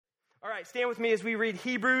All right, stand with me as we read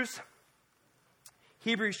Hebrews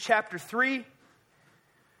chapter 3.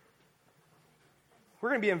 We're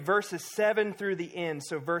going to be in verses 7 through the end,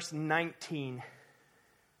 so verse 19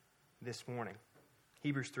 this morning.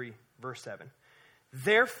 Hebrews 3, verse 7.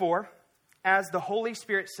 Therefore, as the Holy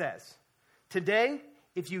Spirit says, today,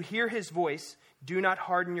 if you hear his voice, do not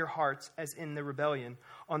harden your hearts as in the rebellion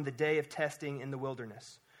on the day of testing in the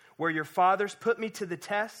wilderness, where your fathers put me to the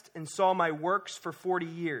test and saw my works for 40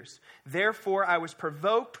 years. Therefore, I was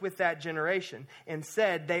provoked with that generation and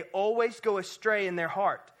said, they always go astray in their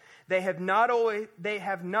heart. They have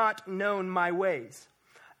not known my ways.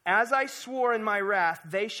 As I swore in my wrath,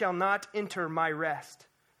 they shall not enter my rest.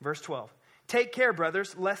 Verse 12. Take care,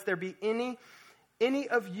 brothers, lest there be any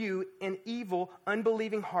of you an evil,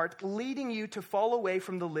 unbelieving heart, leading you to fall away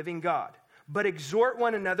from the living God. But exhort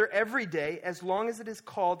one another every day, as long as it is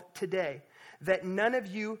called today, that none of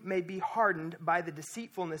you may be hardened by the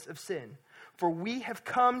deceitfulness of sin. For we have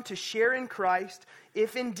come to share in Christ,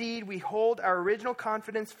 if indeed we hold our original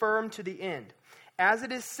confidence firm to the end. As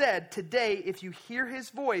it is said, today, if you hear his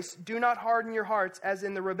voice, do not harden your hearts as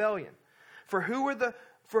in the rebellion. For who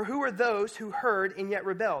are those who heard and yet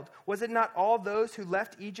rebelled? Was it not all those who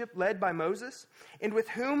left Egypt led by Moses? And with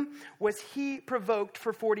whom was he provoked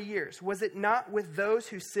for 40 years? Was it not with those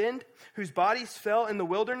who sinned, whose bodies fell in the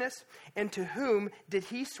wilderness? And to whom did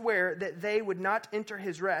he swear that they would not enter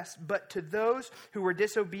his rest, but to those who were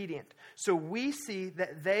disobedient? So we see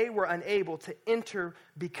that they were unable to enter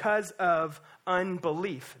because of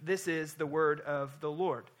unbelief. This is the word of the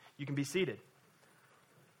Lord. You can be seated.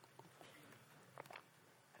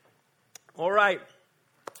 All right,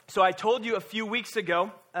 so I told you a few weeks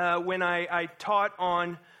ago when I taught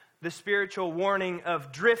on the spiritual warning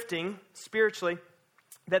of drifting spiritually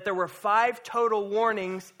that there were 5 total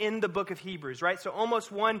warnings in the book of Hebrews, right? So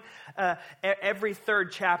almost one every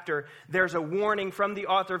third chapter, there's a warning from the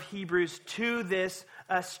author of Hebrews to this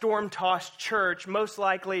storm-tossed church, most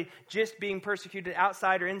likely just being persecuted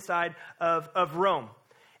outside or inside of Rome.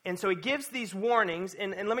 And so he gives these warnings,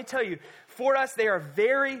 and let me tell you, for us, they are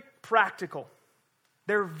very practical.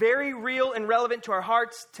 They're very real and relevant to our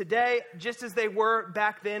hearts today, just as they were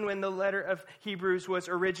back then when the letter of Hebrews was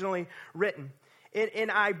originally written. And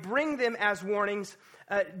I bring them as warnings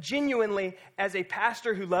genuinely as a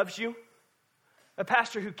pastor who loves you, a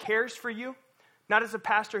pastor who cares for you, not as a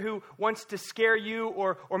pastor who wants to scare you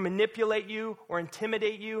or manipulate you or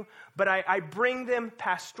intimidate you, but I bring them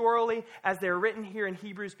pastorally as they're written here in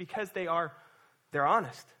Hebrews because they're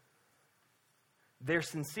honest. They're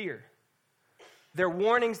sincere. They're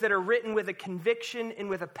warnings that are written with a conviction and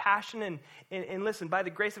with a passion. And listen, by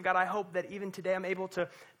the grace of God, I hope that even today I'm able to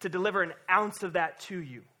deliver an ounce of that to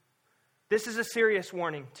you. This is a serious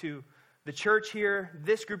warning to the church here,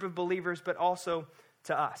 this group of believers, but also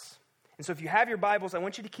to us. And so if you have your Bibles, I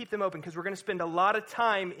want you to keep them open because we're going to spend a lot of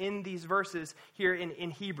time in these verses here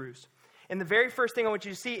in Hebrews. And the very first thing I want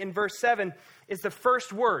you to see in verse 7 is the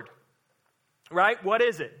first word, right? What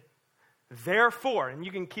is it? Therefore. And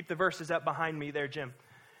you can keep the verses up behind me there, Jim.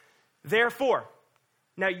 Therefore.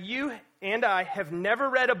 Now you and I have never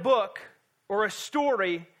read a book or a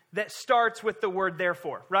story that starts with the word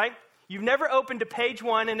therefore, right? You've never opened to page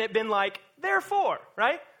 1 and it been like, therefore,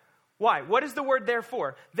 right? Why? What is the word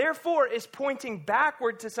therefore? Therefore is pointing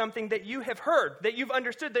backward to something that you have heard, that you've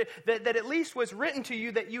understood, that at least was written to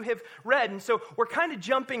you, that you have read. And so we're kind of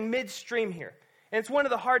jumping midstream here. And it's one of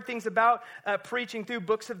the hard things about preaching through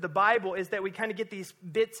books of the Bible is that we kind of get these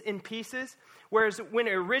bits and pieces, whereas when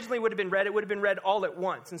it originally would have been read, it would have been read all at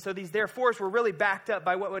once. And so these therefores were really backed up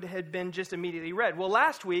by what would have been just immediately read. Well,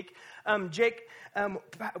 last week, Jake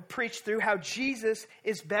preached through how Jesus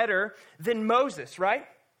is better than Moses, right?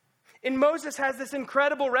 And Moses has this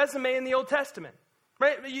incredible resume in the Old Testament,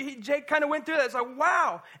 right? Jake kind of went through that. It's like,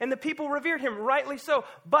 wow. And the people revered him, rightly so.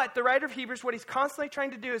 But the writer of Hebrews, what he's constantly trying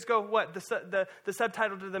to do is go, what? The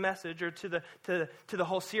subtitle to the message or to the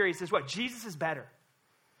whole series is what? Jesus is better.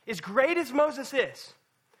 As great as Moses is,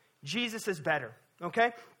 Jesus is better,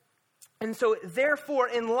 okay? And so, therefore,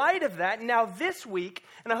 in light of that, now this week,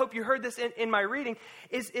 and I hope you heard this in my reading,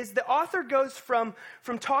 is the author goes from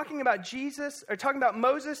talking about Jesus, or talking about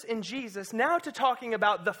Moses and Jesus, now to talking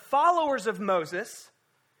about the followers of Moses,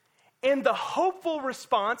 and the hopeful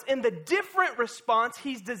response, and the different response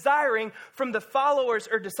he's desiring from the followers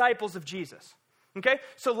or disciples of Jesus. Okay?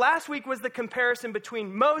 So last week was the comparison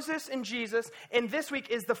between Moses and Jesus, and this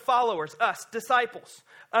week is the followers, us, disciples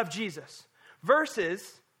of Jesus,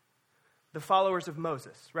 versus the followers of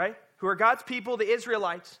Moses, right? Who are God's people, the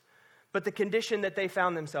Israelites, but the condition that they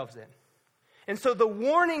found themselves in. And so the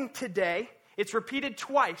warning today, it's repeated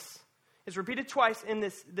twice It's repeated twice in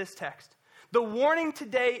this text. The warning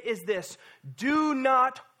today is this: do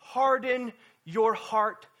not harden your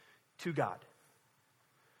heart to God.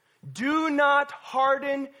 Do not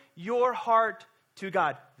harden your heart to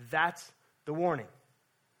God. That's the warning.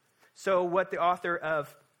 So what the author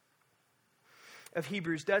of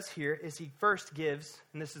Hebrews does here is he first gives,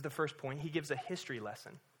 and this is the first point, he gives a history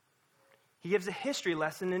lesson. He gives a history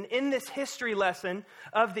lesson, and in this history lesson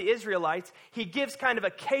of the Israelites, he gives kind of a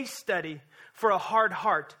case study for a hard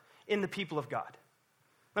heart in the people of God.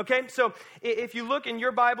 Okay, so if you look in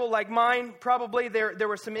your Bible like mine, probably there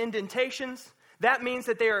were some indentations. That means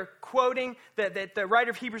that they are quoting, that the writer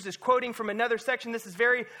of Hebrews is quoting from another section. This is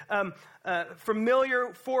very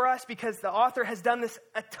familiar for us because the author has done this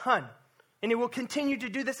a ton. And he will continue to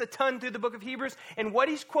do this a ton through the book of Hebrews. And what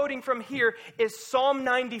he's quoting from here is Psalm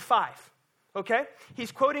 95. Okay?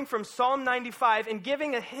 He's quoting from Psalm 95 and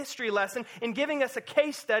giving a history lesson and giving us a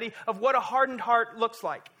case study of what a hardened heart looks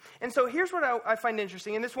like. And so here's what I find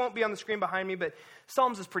interesting, and this won't be on the screen behind me, but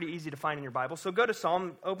Psalms is pretty easy to find in your Bible. So go to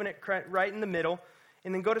Psalm, open it right in the middle,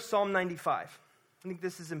 and then go to Psalm 95. I think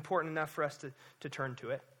this is important enough for us to turn to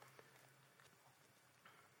it.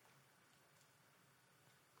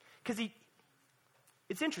 Because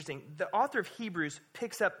it's interesting, the author of Hebrews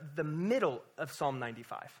picks up the middle of Psalm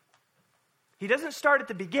 95. He doesn't start at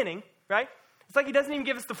the beginning, right? It's like he doesn't even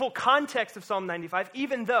give us the full context of Psalm 95,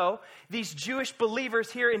 even though these Jewish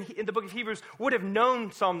believers here in the book of Hebrews would have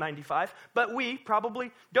known Psalm 95, but we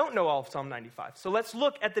probably don't know all of Psalm 95. So let's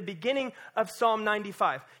look at the beginning of Psalm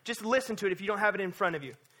 95. Just listen to it if you don't have it in front of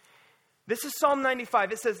you. This is Psalm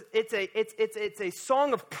 95. It says it's a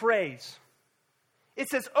song of praise. It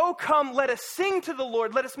says, "Oh, come, let us sing to the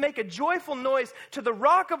Lord. Let us make a joyful noise to the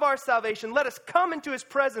rock of our salvation. Let us come into his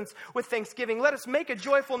presence with thanksgiving. Let us make a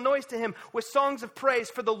joyful noise to him with songs of praise.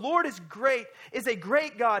 For the Lord is a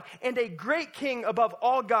great God, and a great King above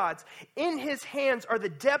all gods. In his hands are the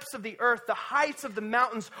depths of the earth. The heights of the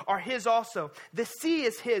mountains are his also. The sea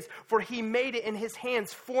is his, for he made it, and his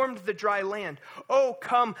hands formed the dry land. Oh,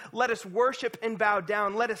 come, let us worship and bow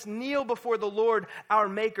down. Let us kneel before the Lord our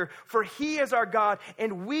Maker. For he is our God,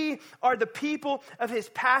 and we are the people of his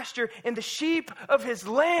pasture and the sheep of his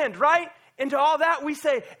land," right? And to all that we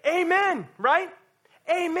say, amen, right?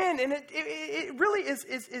 Amen. And it really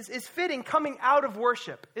is fitting coming out of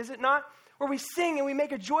worship, is it not? Where we sing and we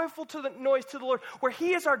make a joyful noise to the Lord, where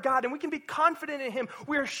he is our God and we can be confident in him.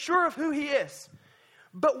 We are sure of who he is.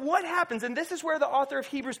 But what happens, and this is where the author of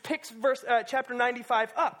Hebrews picks chapter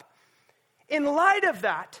 95 up. In light of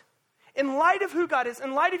that, in light of who God is,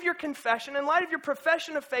 in light of your confession, in light of your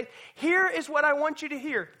profession of faith, here is what I want you to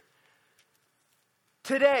hear.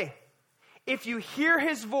 Today, if you hear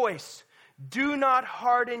his voice, do not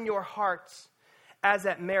harden your hearts as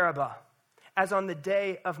at Meribah, as on the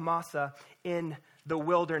day of Massah in the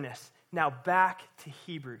wilderness. Now back to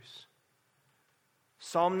Hebrews.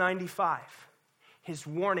 Psalm 95, his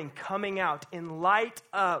warning coming out in light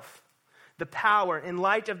of the power, in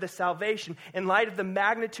light of the salvation, in light of the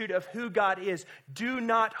magnitude of who God is. Do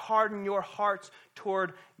not harden your hearts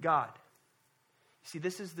toward God. See,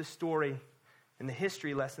 this is the story and the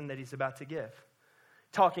history lesson that he's about to give.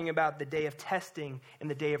 Talking about the day of testing and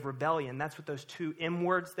the day of rebellion. That's what those two M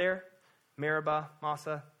words there, Meribah,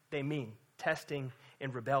 Massah, they mean. Testing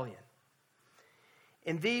and rebellion.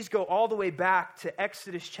 And these go all the way back to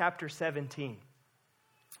Exodus chapter 17.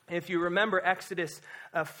 If you remember Exodus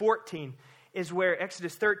 14 is where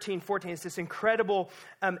Exodus 13, 14 is this incredible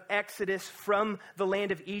exodus from the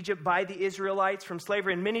land of Egypt by the Israelites from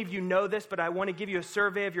slavery. And many of you know this, but I want to give you a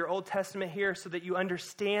survey of your Old Testament here so that you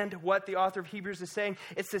understand what the author of Hebrews is saying.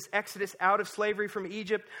 It's this exodus out of slavery from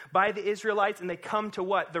Egypt by the Israelites, and they come to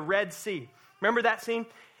what? The Red Sea. Remember that scene?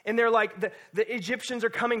 And they're like, the Egyptians are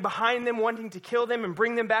coming behind them, wanting to kill them and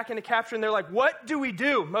bring them back into capture. And they're like, what do we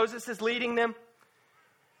do? Moses is leading them.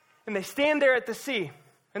 And they stand there at the sea,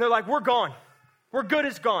 and they're like, we're gone. We're good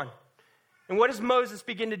as gone. And what does Moses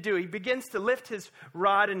begin to do? He begins to lift his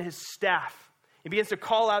rod and his staff. He begins to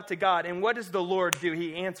call out to God. And what does the Lord do?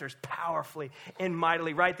 He answers powerfully and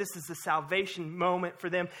mightily, right? This is the salvation moment for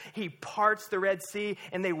them. He parts the Red Sea,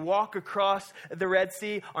 and they walk across the Red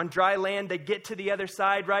Sea on dry land. They get to the other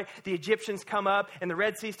side, right? The Egyptians come up, and the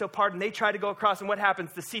Red Sea is still parted, and they try to go across. And what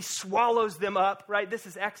happens? The sea swallows them up, right? This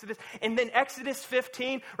is Exodus. And then Exodus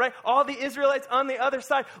 15, right? All the Israelites on the other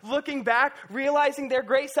side, looking back, realizing their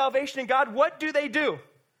great salvation in God. What do?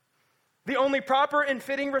 The only proper and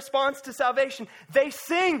fitting response to salvation. They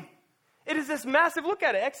sing. It is this massive, look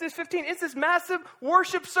at it, Exodus 15. It's this massive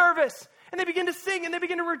worship service. And they begin to sing and they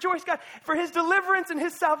begin to rejoice God for his deliverance and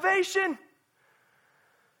his salvation.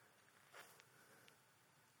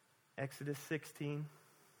 Exodus 16,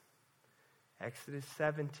 Exodus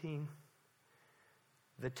 17,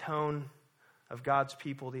 the tone of God's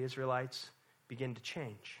people, the Israelites, begin to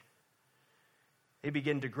change. They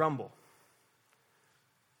begin to grumble.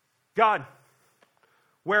 God,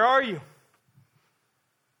 where are you?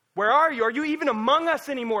 Where are you? Are you even among us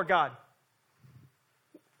anymore, God?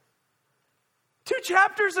 2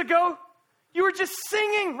 chapters ago, you were just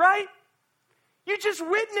singing, right? You just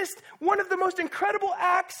witnessed one of the most incredible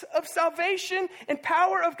acts of salvation and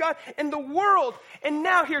power of God in the world. And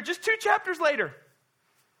now here, just 2 chapters later,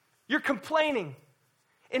 you're complaining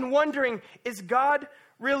and wondering, is God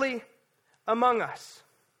really among us?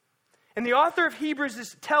 And the author of Hebrews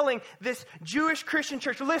is telling this Jewish Christian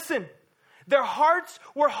church, listen, their hearts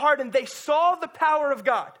were hardened. They saw the power of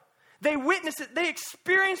God. They witnessed it. They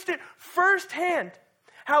experienced it firsthand.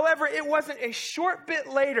 However, it wasn't a short bit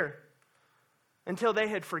later until they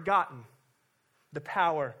had forgotten the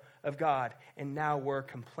power of God and now were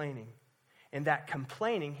complaining. And that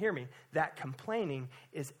complaining, hear me, that complaining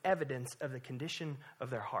is evidence of the condition of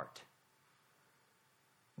their heart.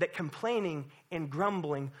 That complaining and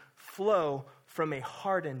grumbling flow from a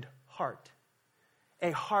hardened heart. A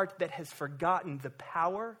heart that has forgotten the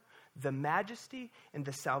power, the majesty, and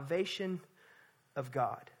the salvation of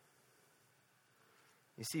God.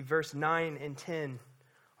 You see, verse 9 and 10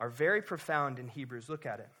 are very profound in Hebrews. Look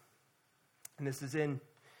at it. And this is in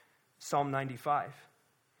Psalm 95.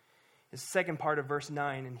 It's the second part of verse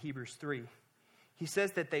 9 in Hebrews 3. He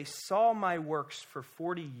says that they saw my works for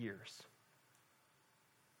 40 years.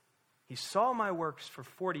 He saw my works for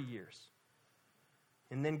 40 years.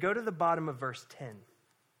 And then go to the bottom of verse 10.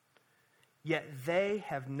 Yet they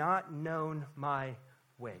have not known my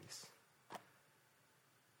ways.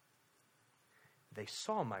 They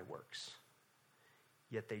saw my works,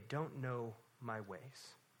 yet they don't know my ways.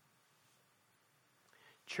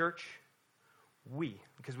 Church,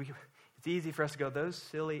 because it's easy for us to go, those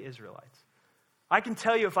silly Israelites. I can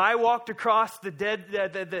tell you if I walked across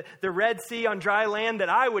the Red Sea on dry land that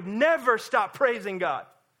I would never stop praising God.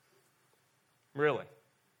 Really.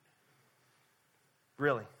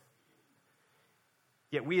 Really.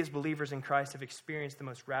 Yet we as believers in Christ have experienced the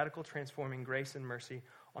most radical transforming grace and mercy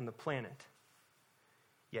on the planet.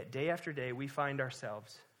 Yet day after day we find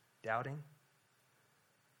ourselves doubting,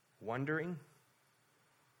 wondering,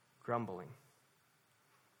 grumbling.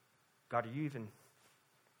 God, are you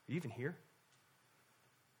even here?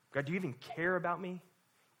 God, do you even care about me?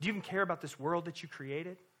 Do you even care about this world that you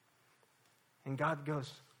created? And God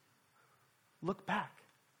goes, look back.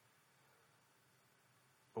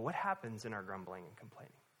 But what happens in our grumbling and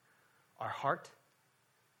complaining? Our heart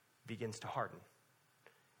begins to harden.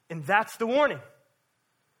 And that's the warning.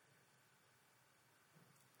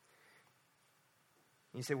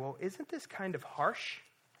 You say, well, isn't this kind of harsh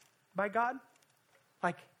by God?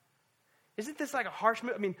 Isn't this like a harsh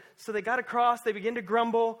move? So they got across, they begin to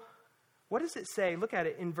grumble. What does it say? Look at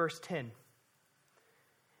it in verse 10.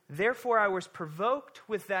 Therefore I was provoked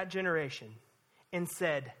with that generation and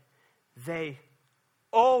said, they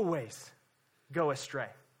always go astray.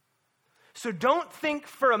 So don't think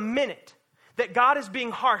for a minute that God is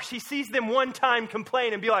being harsh. He sees them one time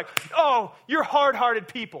complain and be like, oh, you're hard-hearted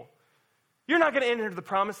people. You're not going to enter the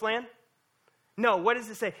promised land. No, what does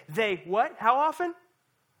it say? They what? How often?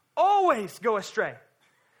 Always go astray.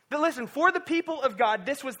 But listen, for the people of God,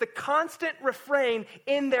 this was the constant refrain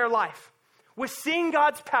in their life. Was seeing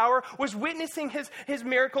God's power, was witnessing his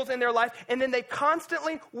miracles in their life, and then they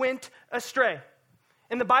constantly went astray.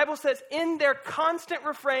 And the Bible says, in their constant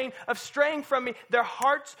refrain of straying from me, their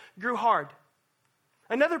hearts grew hard.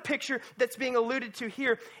 Another picture that's being alluded to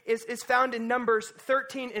here is found in Numbers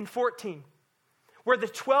 13 and 14, where the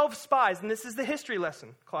 12 spies, and this is the history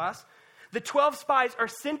lesson, class, the 12 spies are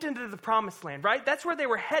sent into the promised land, right? That's where they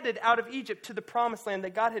were headed out of Egypt to the promised land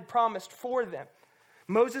that God had promised for them.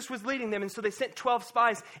 Moses was leading them, and so they sent 12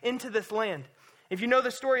 spies into this land. If you know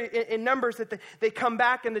the story in Numbers, that they come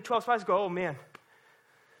back and the 12 spies go, oh man,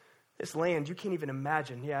 this land, you can't even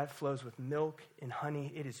imagine. Yeah, it flows with milk and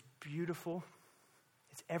honey. It is beautiful.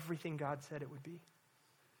 It's everything God said it would be.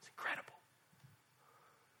 It's incredible.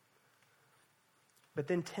 But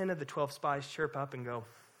then 10 of the 12 spies chirp up and go,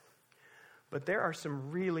 but there are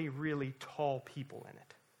some really, really tall people in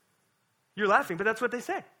it. You're laughing, but that's what they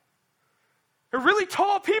say. There are really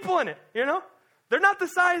tall people in it, you know? They're not the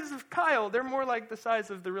size of Kyle. They're more like the size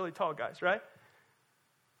of the really tall guys, right?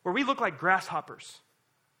 Where we look like grasshoppers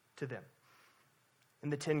to them.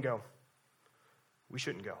 And the 10 go, we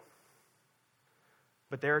shouldn't go.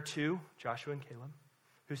 But there are 2, Joshua and Caleb,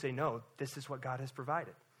 who say, no, this is what God has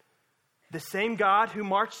provided. The same God who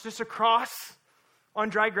marched us across on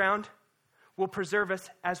dry ground will preserve us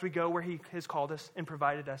as we go where he has called us and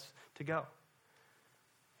provided us to go.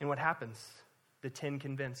 And what happens? The 10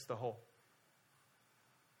 convince the whole.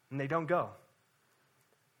 And they don't go.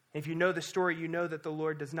 If you know the story, you know that the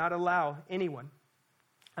Lord does not allow anyone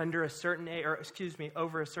over a certain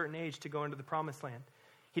age to go into the promised land.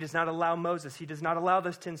 He does not allow Moses. He does not allow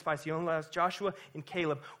those 10 spies. He only allows Joshua and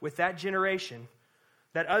Caleb with that generation,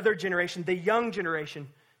 that other generation, the young generation,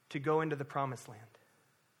 to go into the promised land.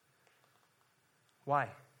 Why?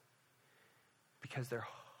 Because their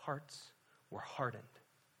hearts were hardened.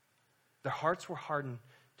 Their hearts were hardened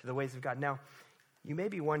to the ways of God. Now, you may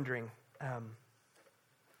be wondering,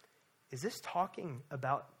 is this talking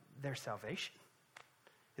about their salvation?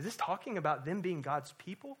 Is this talking about them being God's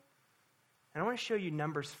people? And I want to show you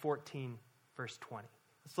Numbers 14, verse 20.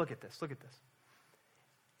 Let's look at this. Look at this.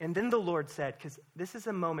 And then the Lord said, because this is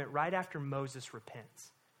a moment right after Moses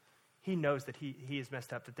repents. He knows that he is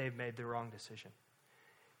messed up, that they've made the wrong decision.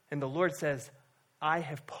 And the Lord says, I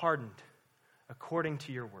have pardoned according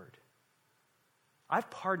to your word. I've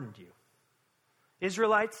pardoned you.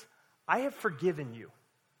 Israelites, I have forgiven you.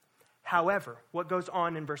 However, what goes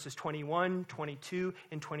on in verses 21, 22,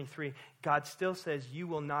 and 23, God still says you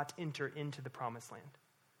will not enter into the promised land.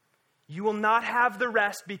 You will not have the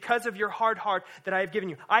rest because of your hard heart that I have given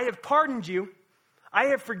you. I have pardoned you. I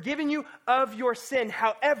have forgiven you of your sin.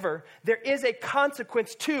 However, there is a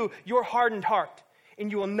consequence to your hardened heart,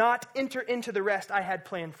 and you will not enter into the rest I had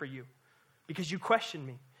planned for you because you questioned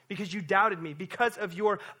me, because you doubted me, because of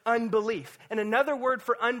your unbelief. And another word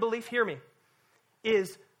for unbelief, hear me,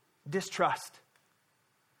 is distrust.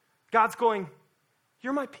 God's going,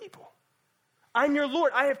 you're my people. I'm your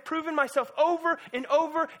Lord. I have proven myself over and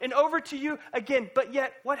over and over to you again. But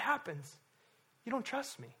yet, what happens? You don't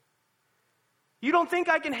trust me. You don't think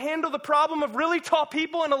I can handle the problem of really tall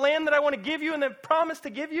people in a land that I want to give you and have promised to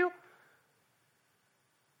give you?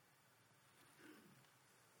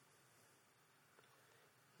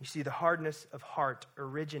 You see, the hardness of heart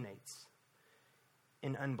originates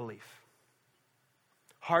in unbelief.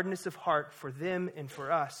 Hardness of heart for them and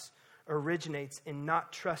for us originates in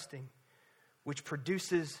not trusting, which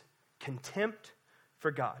produces contempt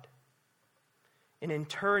for God, and in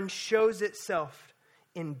turn shows itself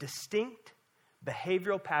in distinct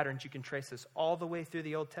behavioral patterns. You can trace this all the way through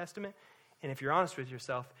the Old Testament, and if you're honest with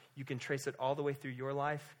yourself, you can trace it all the way through your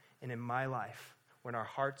life and in my life when our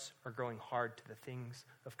hearts are growing hard to the things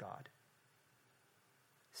of God.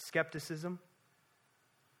 Skepticism,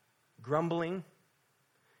 grumbling,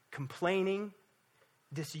 complaining,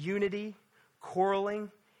 disunity,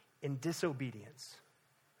 quarreling, and disobedience.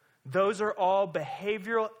 Those are all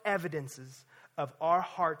behavioral evidences of our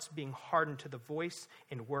hearts being hardened to the voice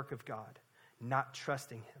and work of God, not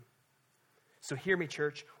trusting him. So hear me,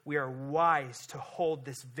 church. We are wise to hold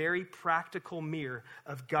this very practical mirror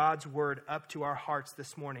of God's word up to our hearts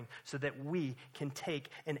this morning so that we can take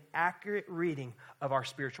an accurate reading of our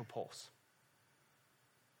spiritual pulse.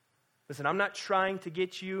 Listen, I'm not trying to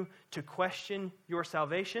get you to question your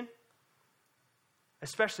salvation.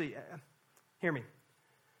 Especially, hear me,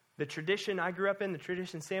 the tradition I grew up in, the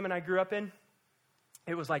tradition Sam and I grew up in,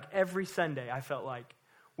 it was like every Sunday I felt like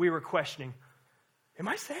we were questioning, am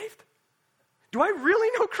I saved? Do I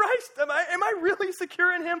really know Christ? Am I really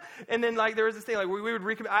secure in him? And then like there was this thing, like we would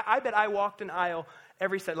recommit. I bet I walked an aisle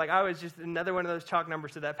every Sunday. Like I was just another one of those chalk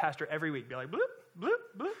numbers to that pastor every week. Be like, bloop, bloop,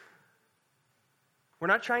 bloop. We're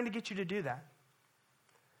not trying to get you to do that.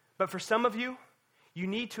 But for some of you, you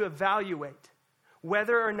need to evaluate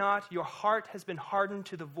whether or not your heart has been hardened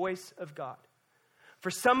to the voice of God. For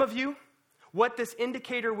some of you, what this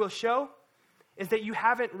indicator will show is that you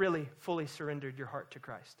haven't really fully surrendered your heart to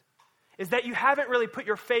Christ. Is that you haven't really put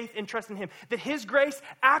your faith and trust in him. That his grace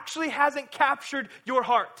actually hasn't captured your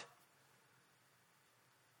heart.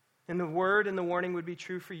 And the word and the warning would be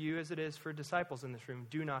true for you as it is for disciples in this room.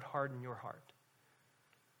 Do not harden your heart.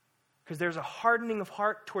 Because there's a hardening of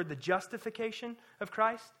heart toward the justification of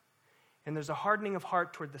Christ. And there's a hardening of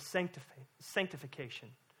heart toward the sanctification.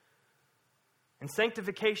 And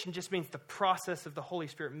sanctification just means the process of the Holy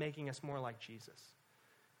Spirit making us more like Jesus.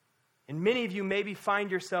 And many of you maybe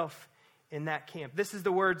find yourself in that camp. This is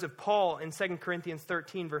the words of Paul in 2 Corinthians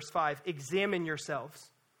 13, verse 5. Examine yourselves.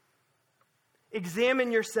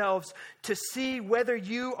 Examine yourselves to see whether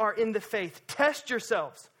you are in the faith. Test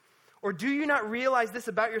yourselves. Or do you not realize this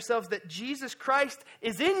about yourselves, that Jesus Christ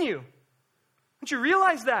is in you? Don't you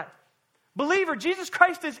realize that? Believer, Jesus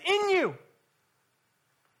Christ is in you.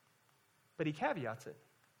 But he caveats it.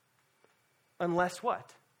 Unless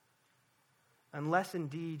what? Unless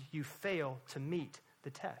indeed you fail to meet the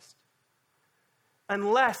test.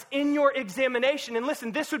 unless in your examination, and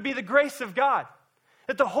listen, this would be the grace of God,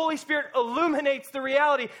 that the Holy Spirit illuminates the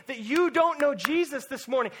reality that you don't know Jesus this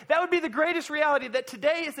morning. That would be the greatest reality, that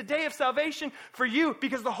today is the day of salvation for you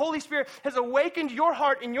because the Holy Spirit has awakened your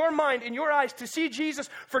heart and your mind and your eyes to see Jesus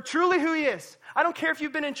for truly who he is. I don't care if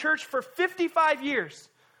you've been in church for 55 years.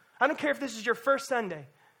 I don't care if this is your first Sunday.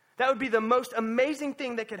 That would be the most amazing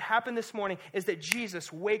thing that could happen this morning, is that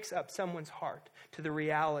Jesus wakes up someone's heart to the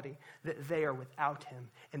reality that they are without him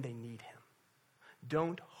and they need him.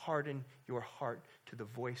 Don't harden your heart to the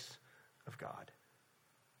voice of God.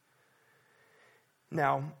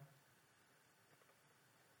 Now,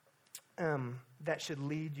 that should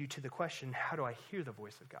lead you to the question, how do I hear the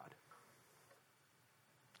voice of God?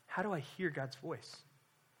 How do I hear God's voice?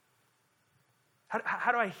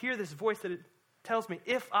 How do I hear this voice that it tells me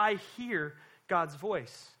if I hear God's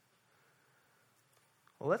voice?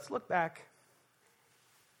 Well, let's look back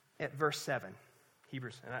at verse 7.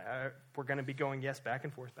 Hebrews, and we're going to be going, back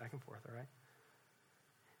and forth, all right?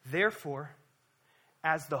 Therefore,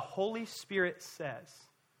 as the Holy Spirit says.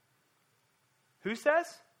 Who says?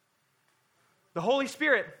 The Holy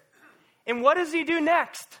Spirit. And what does he do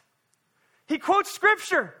next? He quotes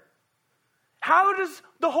Scripture. How does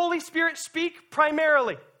the Holy Spirit speak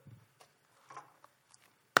primarily?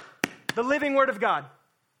 The living Word of God.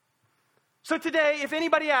 So today, if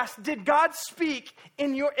anybody asks, did God speak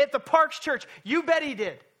at the Parks Church? You bet he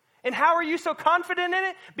did. And how are you so confident in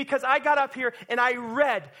it? Because I got up here and I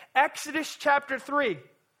read Exodus chapter 3.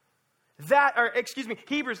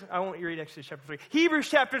 Hebrews, I won't read Exodus chapter 3. Hebrews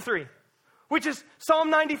chapter 3, which is Psalm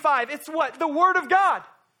 95. It's what? The Word of God.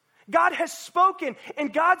 God has spoken,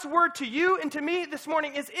 and God's word to you and to me this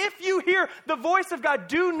morning is, if you hear the voice of God,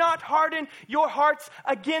 do not harden your hearts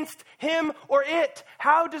against him or it.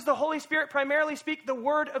 How does the Holy Spirit primarily speak? The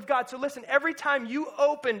Word of God. So listen, every time you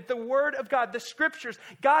open the Word of God, the Scriptures,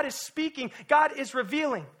 God is speaking, God is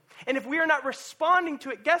revealing. And if we are not responding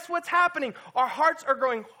to it, guess what's happening? Our hearts are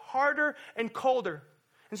growing harder and colder.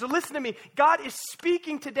 And so listen to me, God is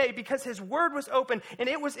speaking today because his Word was open and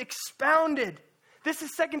it was expounded. This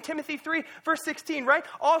is 2 Timothy 3, verse 16, right?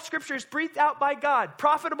 All Scripture is breathed out by God.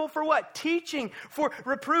 Profitable for what? Teaching, for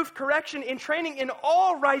reproof, correction, and training in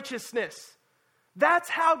all righteousness. That's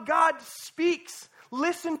how God speaks.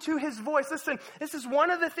 Listen to his voice. Listen, this is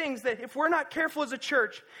one of the things that if we're not careful as a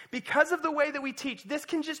church, because of the way that we teach, this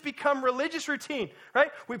can just become religious routine,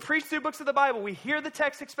 right? We preach through books of the Bible. We hear the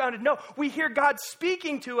text expounded. No, we hear God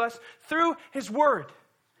speaking to us through his Word.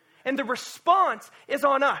 And the response is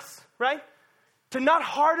on us, right? To not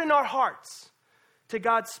harden our hearts to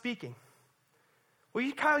God speaking.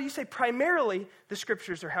 Well, Kyle, you say primarily the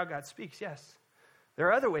Scriptures are how God speaks. Yes, there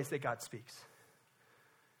are other ways that God speaks.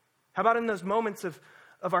 How about in those moments of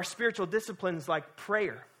our spiritual disciplines like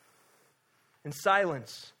prayer and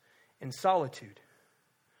silence and solitude,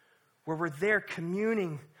 where we're there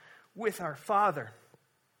communing with our Father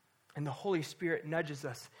and the Holy Spirit nudges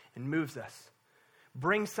us and moves us.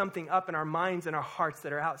 Bring something up in our minds and our hearts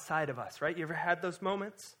that are outside of us, right? You ever had those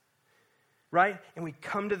moments, right? And we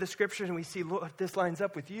come to the Scriptures and we see, Lord, this lines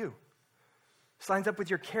up with you. This lines up with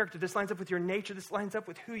your character. This lines up with your nature. This lines up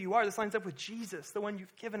with who you are. This lines up with Jesus, the one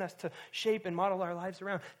you've given us to shape and model our lives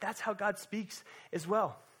around. That's how God speaks as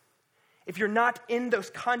well. If you're not in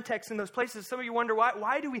those contexts, in those places, some of you wonder,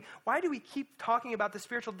 why do we keep talking about the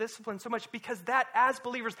spiritual discipline so much? Because that, as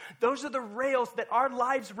believers, those are the rails that our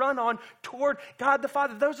lives run on toward God the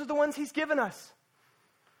Father. Those are the ones he's given us.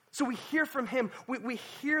 So we hear from him. We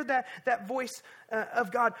hear that voice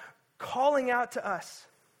of God calling out to us.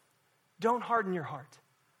 Don't harden your heart.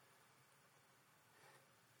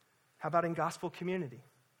 How about in gospel community?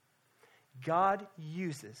 God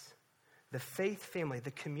uses the faith family,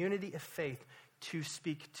 the community of faith, to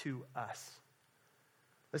speak to us.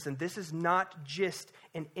 Listen, this is not just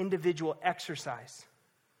an individual exercise.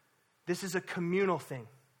 This is a communal thing.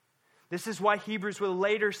 This is why Hebrews will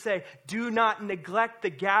later say, do not neglect the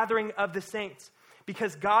gathering of the saints.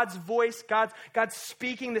 Because God's voice, God's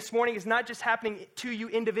speaking this morning is not just happening to you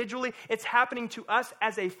individually, it's happening to us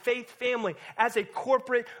as a faith family, as a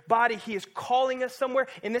corporate body. He is calling us somewhere.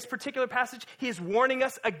 In this particular passage, he is warning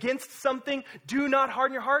us against something. Do not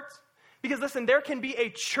harden your hearts. Because listen, there can be a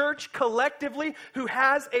church collectively who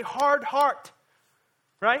has a hard heart,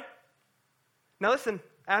 right? Now listen,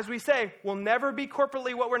 as we say, we'll never be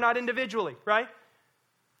corporately what we're not individually, right?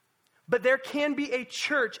 But there can be a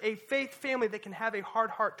church, a faith family that can have a hard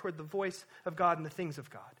heart toward the voice of God and the things of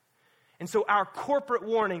God. And so our corporate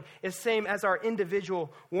warning is same as our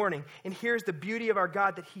individual warning. And here's the beauty of our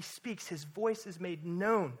God, that he speaks. His voice is made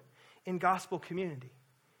known in gospel community.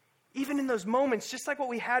 Even in those moments, just like what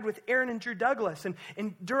we had with Aaron and Drew Douglas,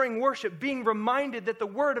 and during worship, being reminded that the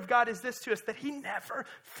Word of God is this to us, that He never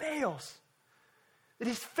fails. That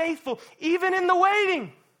He's faithful, even in the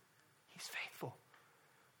waiting. He's faithful.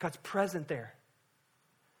 God's present there.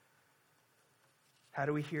 How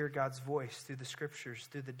do we hear God's voice? Through the Scriptures,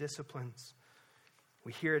 through the disciplines.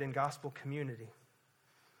 We hear it in gospel community.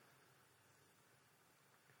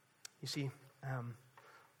 You see,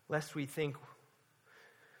 lest we think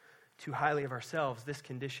too highly of ourselves, this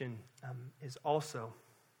condition is also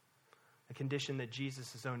a condition that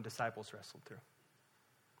Jesus' own disciples wrestled through.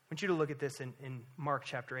 I want you to look at this in Mark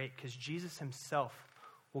chapter 8, because Jesus himself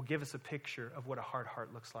will give us a picture of what a hard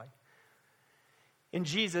heart looks like. And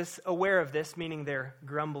Jesus, aware of this, meaning they're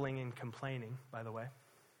grumbling and complaining, by the way,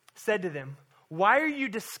 said to them, "Why are you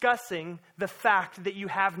discussing the fact that you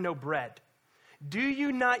have no bread? Do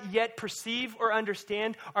you not yet perceive or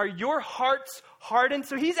understand? Are your hearts hardened?"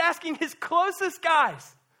 So he's asking his closest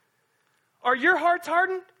guys, are your hearts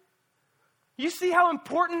hardened? You see how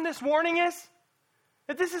important this warning is?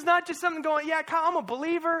 That this is not just something going, yeah, Kyle, I'm a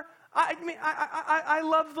believer. I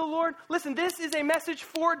love the Lord. Listen, this is a message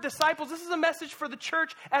for disciples. This is a message for the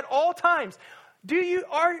church at all times.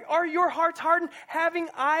 Are your hearts hardened? Having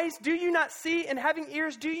eyes, do you not see? And having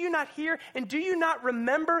ears, do you not hear? And do you not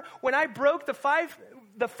remember when I broke the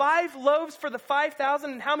five loaves for the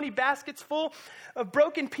 5,000, and how many baskets full of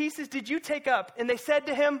broken pieces did you take up? And they said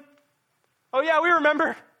to him, "Oh yeah, we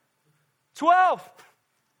remember. 12.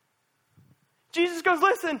 Jesus goes,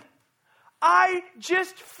 "Listen, I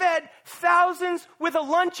just fed thousands with a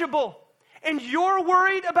Lunchable, and you're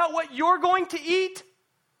worried about what you're going to eat?"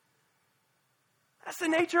 That's the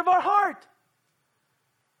nature of our heart.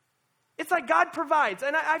 It's like God provides.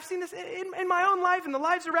 And I've seen this in my own life and the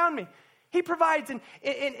lives around me. He provides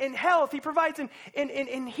in health. He provides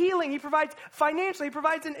in healing. He provides financially. He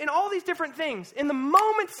provides in all these different things. In the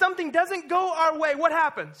moment something doesn't go our way, what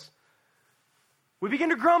happens? We begin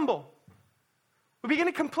to grumble. We begin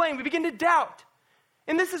to complain. We begin to doubt.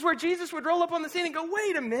 And this is where Jesus would roll up on the scene and go,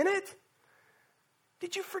 "Wait a minute.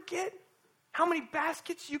 Did you forget how many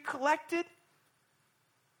baskets you collected?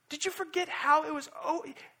 Did you forget how it was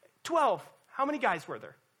 12? How many guys were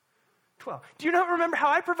there? 12. Do you not remember how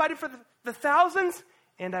I provided for the thousands?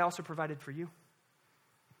 And I also provided for you.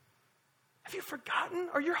 Have you forgotten?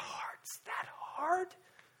 Are your hearts that hard?"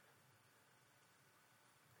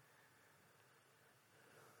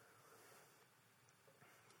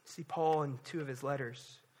 See, Paul in 2 of his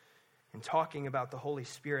letters, in talking about the Holy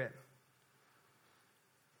Spirit,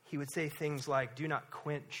 he would say things like, "Do not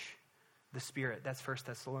quench the Spirit." That's 1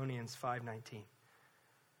 Thessalonians 5:19.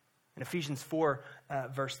 In Ephesians 4,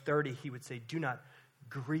 verse 30, he would say, "Do not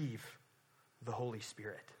grieve the Holy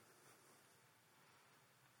Spirit."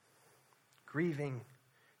 Grieving,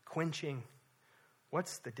 quenching,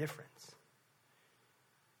 what's the difference?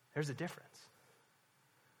 There's a difference.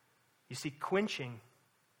 You see, quenching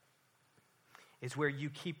is where you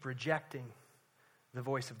keep rejecting the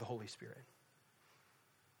voice of the Holy Spirit.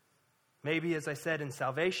 Maybe, as I said, in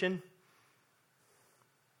salvation,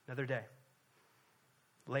 another day.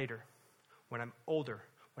 Later, when I'm older,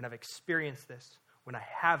 when I've experienced this, when I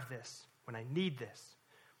have this, when I need this,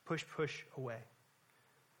 push away.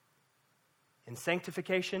 In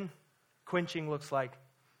sanctification, quenching looks like,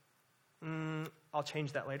 I'll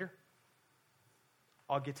change that later.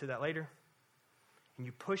 I'll get to that later. And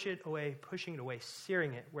you push it away, pushing it away,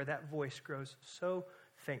 searing it, where that voice grows so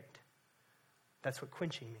faint. That's what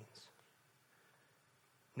quenching means.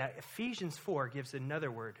 Now, Ephesians 4 gives another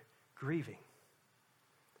word, grieving,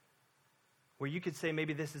 where you could say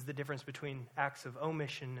maybe this is the difference between acts of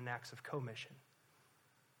omission and acts of commission.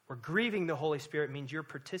 Where grieving the Holy Spirit means you're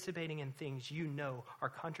participating in things you know are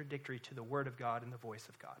contradictory to the Word of God and the voice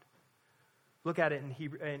of God. Look at it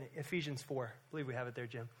in Ephesians 4. I believe we have it there,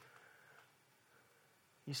 Jim.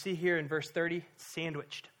 You see here in verse 30,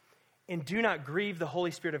 sandwiched. "And do not grieve the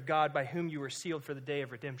Holy Spirit of God, by whom you were sealed for the day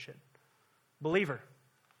of redemption." Believer,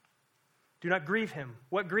 do not grieve him.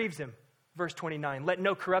 What grieves him? Verse 29, "Let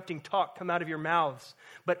no corrupting talk come out of your mouths,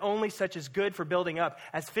 but only such as good for building up,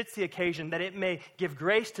 as fits the occasion, that it may give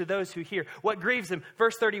grace to those who hear." What grieves him?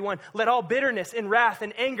 Verse 31, "Let all bitterness and wrath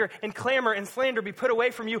and anger and clamor and slander be put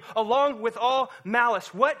away from you, along with all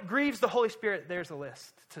malice." What grieves the Holy Spirit? There's a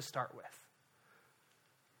list to start with.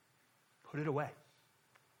 Put it away.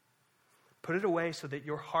 Put it away so that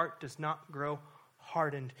your heart does not grow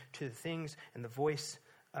hardened to the things and the voice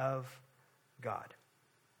of God.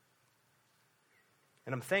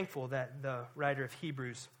 And I'm thankful that the writer of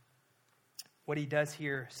Hebrews, what he does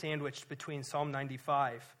here, sandwiched between Psalm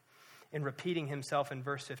 95 in repeating himself in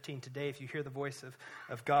verse 15. Today, if you hear the voice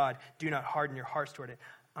of God, do not harden your hearts toward it.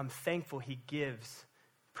 I'm thankful he gives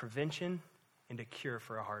prevention and a cure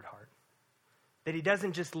for a hard heart. That he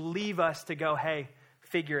doesn't just leave us to go, hey,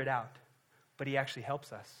 figure it out. But he actually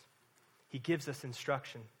helps us. He gives us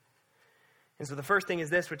instruction. And so the first thing is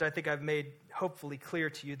this, which I think I've made hopefully clear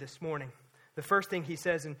to you this morning. The first thing he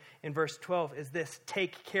says in verse 12 is this: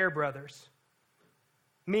 take care, brothers.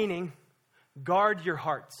 Meaning, guard your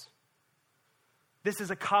hearts. This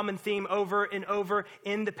is a common theme over and over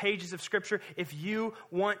in the pages of Scripture. If you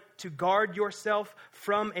want to guard yourself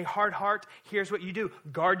from a hard heart, here's what you do.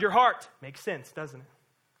 Guard your heart. Makes sense, doesn't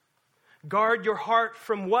it? Guard your heart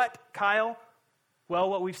from what, Kyle? Well,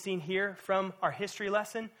 what we've seen here from our history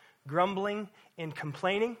lesson, grumbling and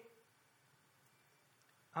complaining.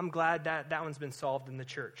 I'm glad that one's been solved in the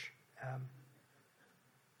church.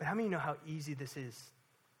 But how many know how easy this is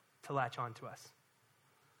to latch on to us?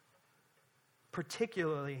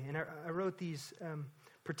 Particularly, and I wrote these,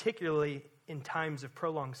 particularly in times of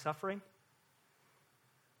prolonged suffering,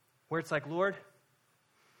 where it's like, Lord,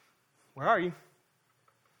 where are you?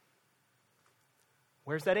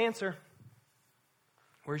 Where's that answer?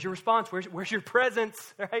 Where's your response? Where's your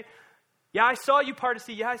presence? Right? Yeah, I saw you part of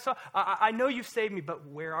sea. Yeah, I know you've saved me, but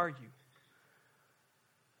where are you?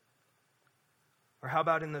 Or how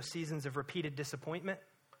about in those seasons of repeated disappointment?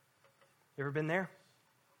 You ever been there?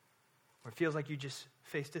 Where it feels like you just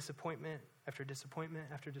face disappointment after disappointment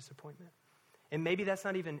after disappointment. And maybe that's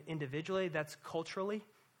not even individually, that's culturally.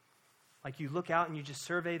 Like you look out and you just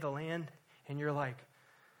survey the land and you're like,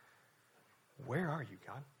 where are you,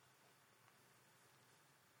 God?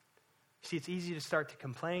 See, it's easy to start to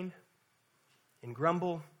complain and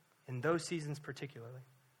grumble in those seasons particularly.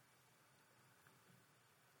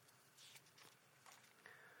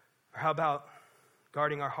 Or how about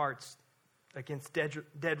guarding our hearts against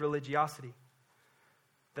dead religiosity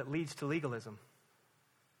that leads to legalism?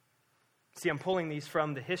 See, I'm pulling these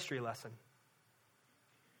from the history lesson.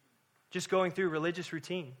 Just going through religious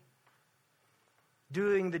routine.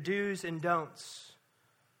 Doing the do's and don'ts,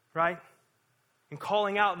 right? And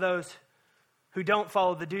calling out those who don't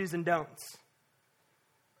follow the do's and don'ts.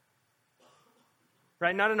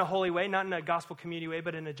 Right? Not in a holy way, not in a gospel community way,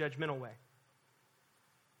 but in a judgmental way.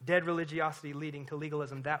 Dead religiosity leading to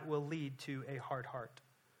legalism, that will lead to a hard heart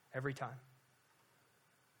every time.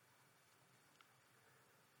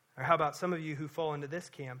 Or how about some of you who fall into this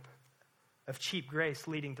camp of cheap grace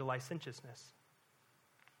leading to licentiousness?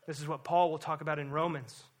 This is what Paul will talk about in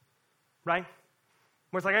Romans, right?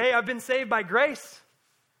 Where it's like, hey, I've been saved by grace.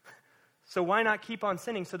 So why not keep on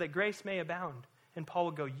sinning so that grace may abound? And Paul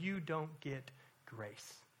will go, you don't get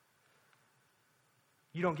grace.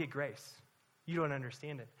 You don't get grace. You don't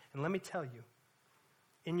understand it. And let me tell you,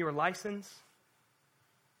 in your license,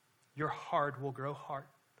 your heart will grow hard.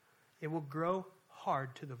 It will grow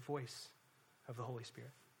hard to the voice of the Holy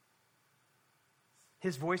Spirit.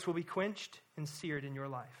 His voice will be quenched and seared in your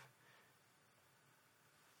life.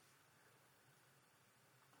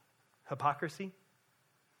 Hypocrisy.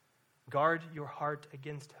 Guard your heart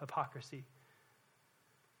against hypocrisy.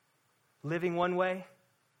 Living one way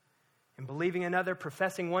and believing another,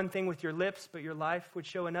 professing one thing with your lips, but your life would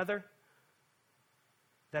show another.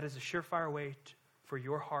 That is a surefire way for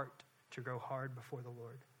your heart to grow hard before the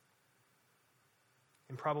Lord.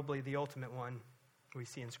 And probably the ultimate one we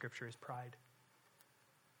see in Scripture is pride.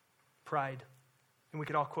 Pride. And we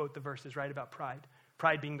could all quote the verses, right, about pride.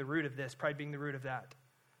 Pride being the root of this, pride being the root of that.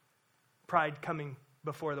 Pride coming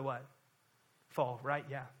before the what? Fall, right?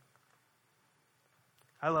 Yeah.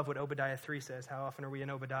 I love what Obadiah 3 says. How often are we in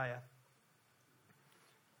Obadiah?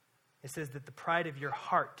 It says that the pride of your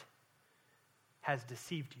heart has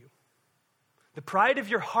deceived you. The pride of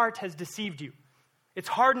your heart has deceived you. It's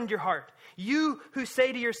hardened your heart. You who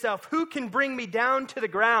say to yourself, who can bring me down to the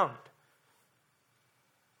ground?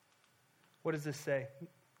 What does this say?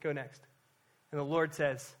 Go next. And the Lord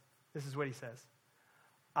says, this is what he says,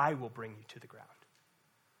 I will bring you to the ground.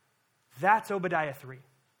 That's Obadiah 3.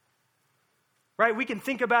 Right? We can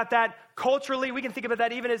think about that culturally. We can think about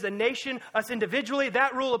that even as a nation, us individually.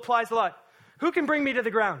 That rule applies a lot. Who can bring me to the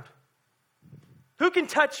ground? Who can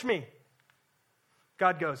touch me?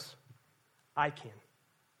 God goes, I can.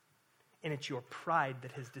 And it's your pride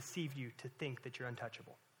that has deceived you to think that you're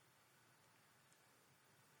untouchable.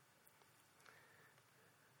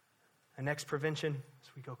 A next prevention,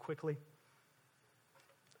 as we go quickly.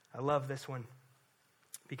 I love this one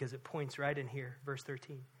because it points right in here, verse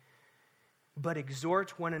 13. But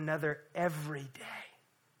exhort one another every day.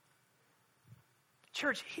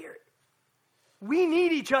 Church, hear it. We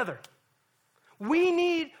need each other. We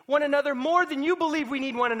need one another more than you believe we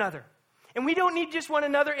need one another. And we don't need just one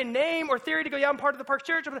another in name or theory to go, yeah, I'm part of the Park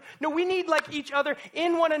Church. No, we need like each other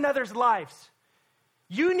in one another's lives.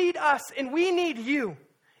 You need us and we need you.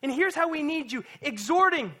 And here's how we need you.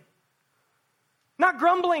 Exhorting, not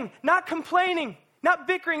grumbling, not complaining, not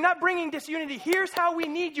bickering, not bringing disunity. Here's how we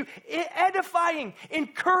need you. Edifying,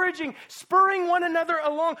 encouraging, spurring one another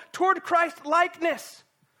along toward Christ likeness.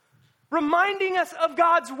 Reminding us of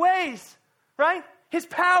God's ways, right? His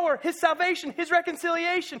power, His salvation, His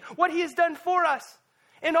reconciliation, what He has done for us.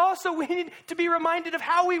 And also we need to be reminded of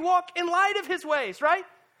how we walk in light of His ways, right?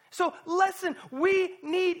 So listen, we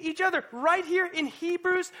need each other. Right here in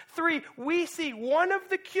Hebrews 3, we see one of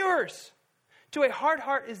the cures to a hard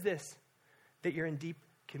heart is this, that you're in deep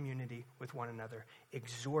community with one another,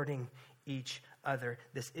 exhorting each other.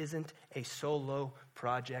 This isn't a solo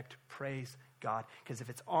project, praise God. Because if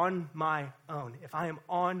it's on my own, if I am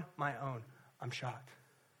on my own, I'm shot.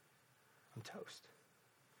 I'm toast.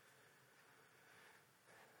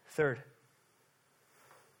 Third,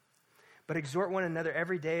 but exhort one another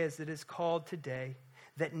every day as it is called today,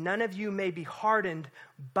 that none of you may be hardened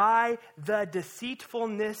by the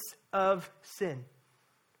deceitfulness of sin.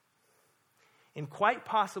 And quite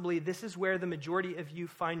possibly, this is where the majority of you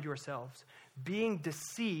find yourselves, being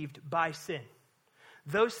deceived by sin.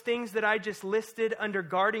 Those things that I just listed under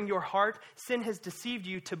guarding your heart, sin has deceived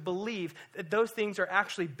you to believe that those things are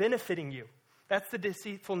actually benefiting you. That's the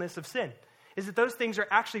deceitfulness of sin, is that those things are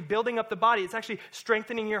actually building up the body. It's actually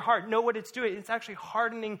strengthening your heart. Know what it's doing. It's actually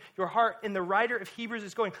hardening your heart. And the writer of Hebrews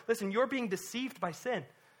is going, listen, you're being deceived by sin.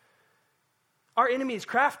 Our enemy is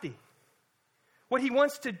crafty. What he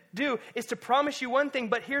wants to do is to promise you one thing,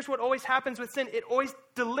 but here's what always happens with sin. It always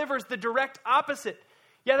delivers the direct opposite.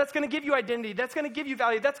 Yeah, that's going to give you identity. That's going to give you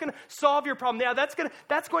value. That's going to solve your problem. Yeah,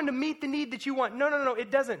 that's going to meet the need that you want. No,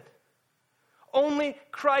 it doesn't. Only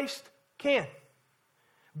Christ can.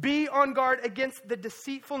 Be on guard against the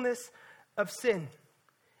deceitfulness of sin.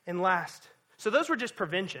 And last, so those were just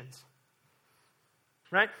preventions,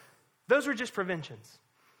 right? Those were just preventions.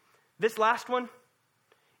 This last one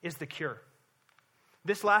is the cure.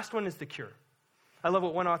 This last one is the cure. I love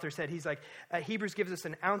what one author said. He's like, Hebrews gives us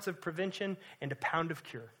an ounce of prevention and a pound of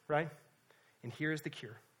cure, right? And here's the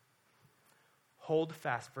cure. Hold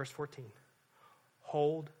fast, verse 14.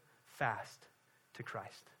 Hold fast to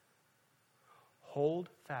Christ. Hold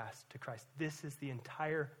fast to Christ. This is the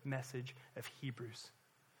entire message of Hebrews.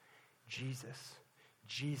 Jesus,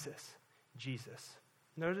 Jesus, Jesus.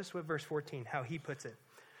 Notice what verse 14, how he puts it.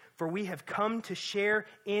 For we have come to share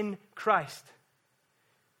in Christ.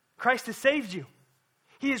 Christ has saved you.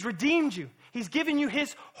 He has redeemed you. He's given you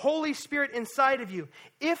His Holy Spirit inside of you.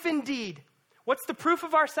 If indeed, what's the proof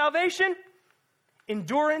of our salvation?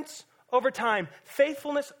 Endurance over time.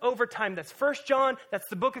 Faithfulness over time. That's 1 John. That's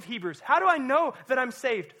the book of Hebrews. How do I know that I'm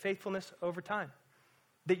saved? Faithfulness over time.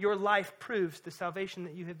 That your life proves the salvation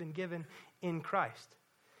that you have been given in Christ.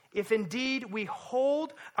 If indeed we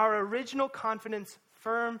hold our original confidence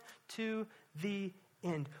firm to the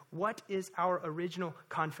end. What is our original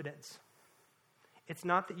confidence? It's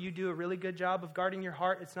not that you do a really good job of guarding your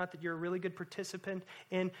heart. It's not that you're a really good participant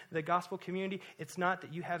in the gospel community. It's not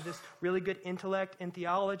that you have this really good intellect and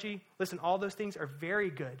theology. Listen, all those things are very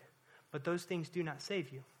good, but those things do not save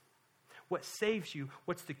you. What saves you,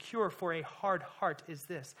 what's the cure for a hard heart is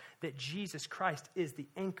this, that Jesus Christ is the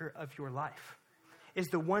anchor of your life, is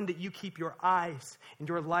the one that you keep your eyes and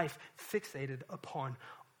your life fixated upon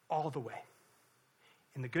all the way.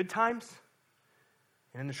 In the good times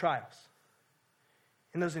and in the trials.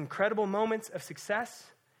 In those incredible moments of success,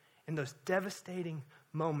 in those devastating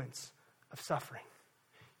moments of suffering,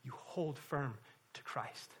 you hold firm to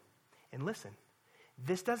Christ. And listen,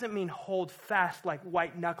 this doesn't mean hold fast like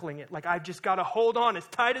white knuckling it, like I've just got to hold on as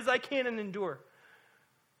tight as I can and endure.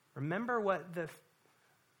 Remember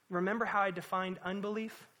how I defined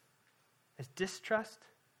unbelief as distrust?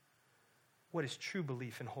 What is true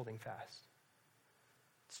belief in holding fast?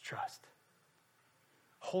 It's trust.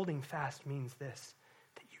 Holding fast means this,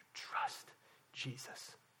 that you trust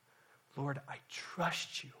Jesus. Lord, I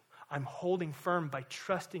trust you. I'm holding firm by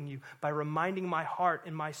trusting you, by reminding my heart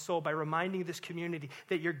and my soul, by reminding this community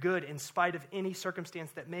that you're good in spite of any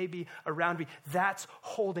circumstance that may be around me. That's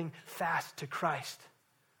holding fast to Christ.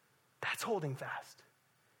 That's holding fast.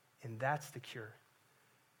 And that's the cure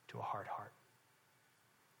to a hard heart.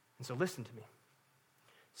 And so listen to me.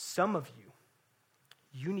 Some of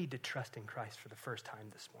you need to trust in Christ for the first time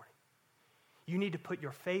this morning. You need to put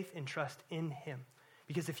your faith and trust in Him.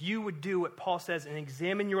 Because if you would do what Paul says and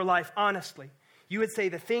examine your life honestly, you would say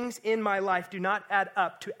the things in my life do not add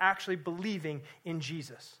up to actually believing in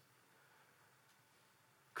Jesus.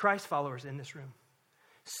 Christ followers in this room,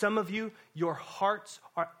 Some of you, your hearts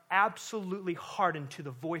are absolutely hardened to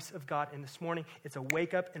the voice of God. And this morning, it's a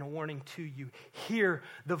wake up and a warning to you. Hear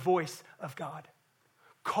the voice of God,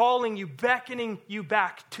 calling you, beckoning you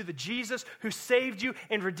back to the Jesus who saved you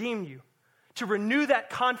and redeemed you. To renew that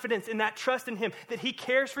confidence and that trust in him, that he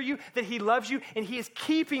cares for you, that he loves you, and he is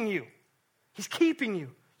keeping you. He's keeping you.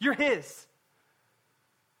 You're his.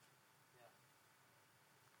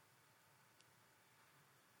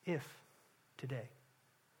 If today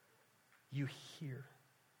you hear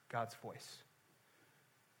God's voice,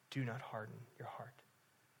 do not harden your heart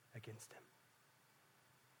against him.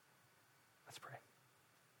 Let's pray.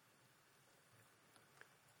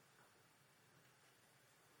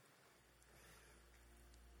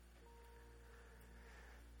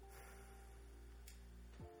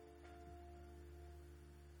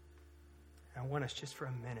 I want us just for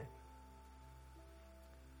a minute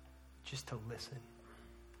just to listen.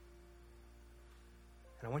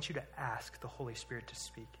 And I want you to ask the Holy Spirit to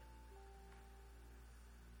speak.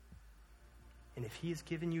 And if he has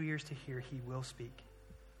given you ears to hear, he will speak.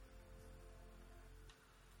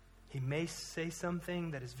 He may say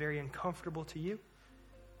something that is very uncomfortable to you,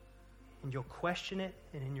 and you'll question it,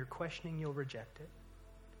 and in your questioning, you'll reject it.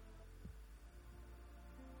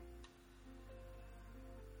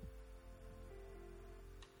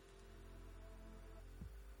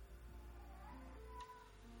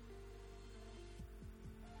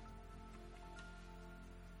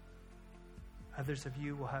 Others of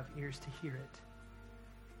you will have ears to hear it,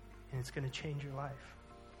 and it's going to change your life.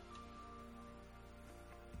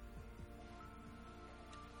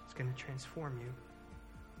 It's going to transform you.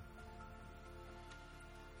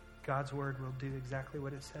 God's word will do exactly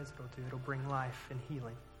what it says it'll do. It'll bring life and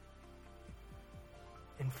healing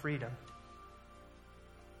and freedom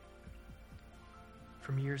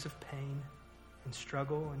from years of pain and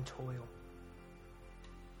struggle and toil.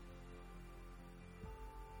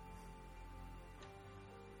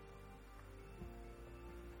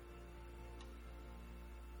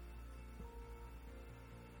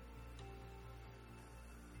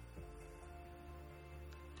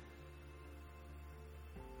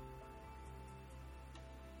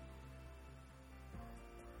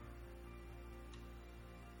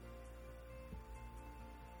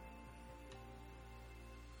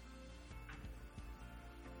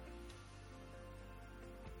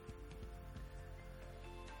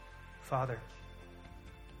 Father,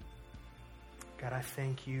 God, I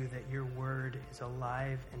thank you that your word is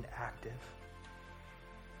alive and active.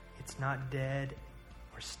 It's not dead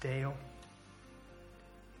or stale,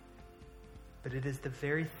 but it is the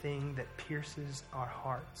very thing that pierces our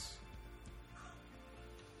hearts.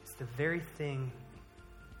 It's the very thing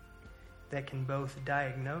that can both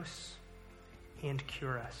diagnose and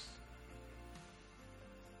cure us.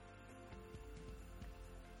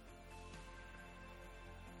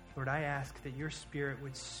 Lord, I ask that your Spirit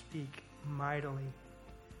would speak mightily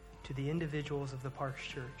to the individuals of the Parks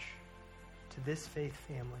Church, to this faith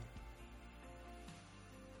family.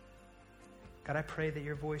 God, I pray that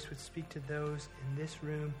your voice would speak to those in this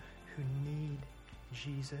room who need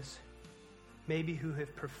Jesus, maybe who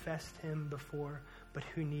have professed him before, but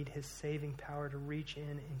who need his saving power to reach in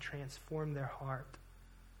and transform their heart.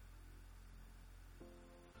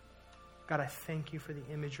 God, I thank you for the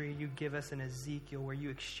imagery you give us in Ezekiel, where you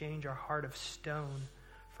exchange our heart of stone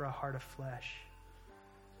for a heart of flesh.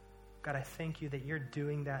 God, I thank you that you're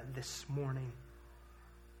doing that this morning.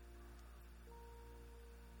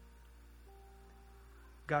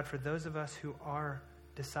 God, for those of us who are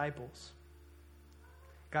disciples,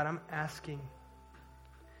 God, I'm asking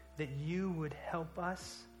that you would help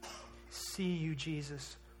us see you,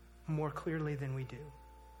 Jesus, more clearly than we do.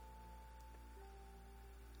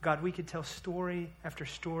 God, we could tell story after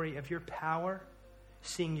story of your power,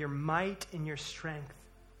 seeing your might and your strength.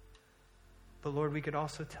 But Lord, we could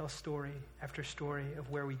also tell story after story of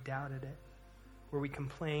where we doubted it, where we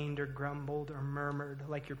complained or grumbled or murmured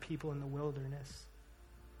like your people in the wilderness.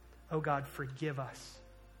 Oh God, forgive us.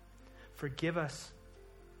 Forgive us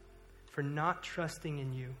for not trusting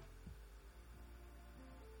in you.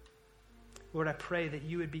 Lord, I pray that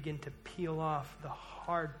you would begin to peel off the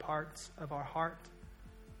hard parts of our heart.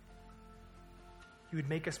 You would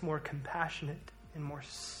make us more compassionate and more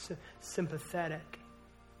sympathetic,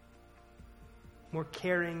 more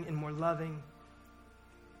caring and more loving.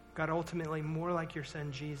 God, ultimately more like your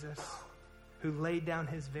son Jesus, who laid down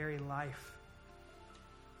his very life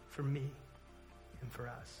for me and for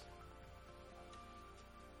us.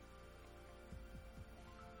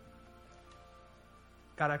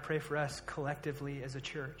 God, I pray for us collectively as a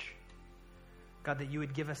church. God, that you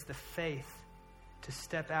would give us the faith to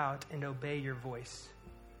step out and obey your voice.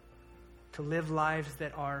 to live lives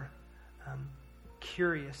that are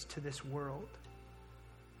curious to this world,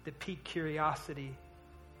 that pique curiosity,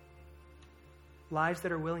 lives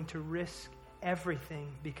that are willing to risk everything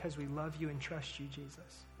because we love you and trust you,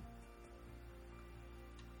 Jesus.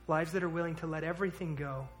 Lives that are willing to let everything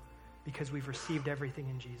go because we've received everything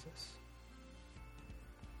in Jesus.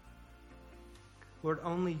 Lord,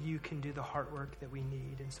 only you can do the heart work that we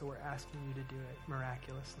need, and so we're asking you to do it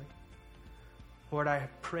miraculously. Lord, I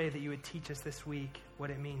pray that you would teach us this week what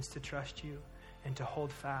it means to trust you and to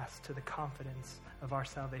hold fast to the confidence of our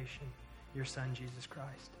salvation, your Son, Jesus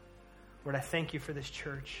Christ. Lord, I thank you for this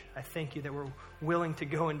church. I thank you that we're willing to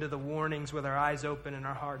go into the warnings with our eyes open and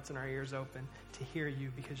our hearts and our ears open to hear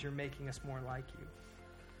you because you're making us more like you.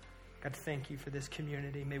 God, thank you for this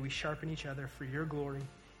community. May we sharpen each other for your glory.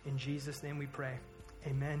 In Jesus' name we pray.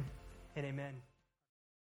 Amen and amen.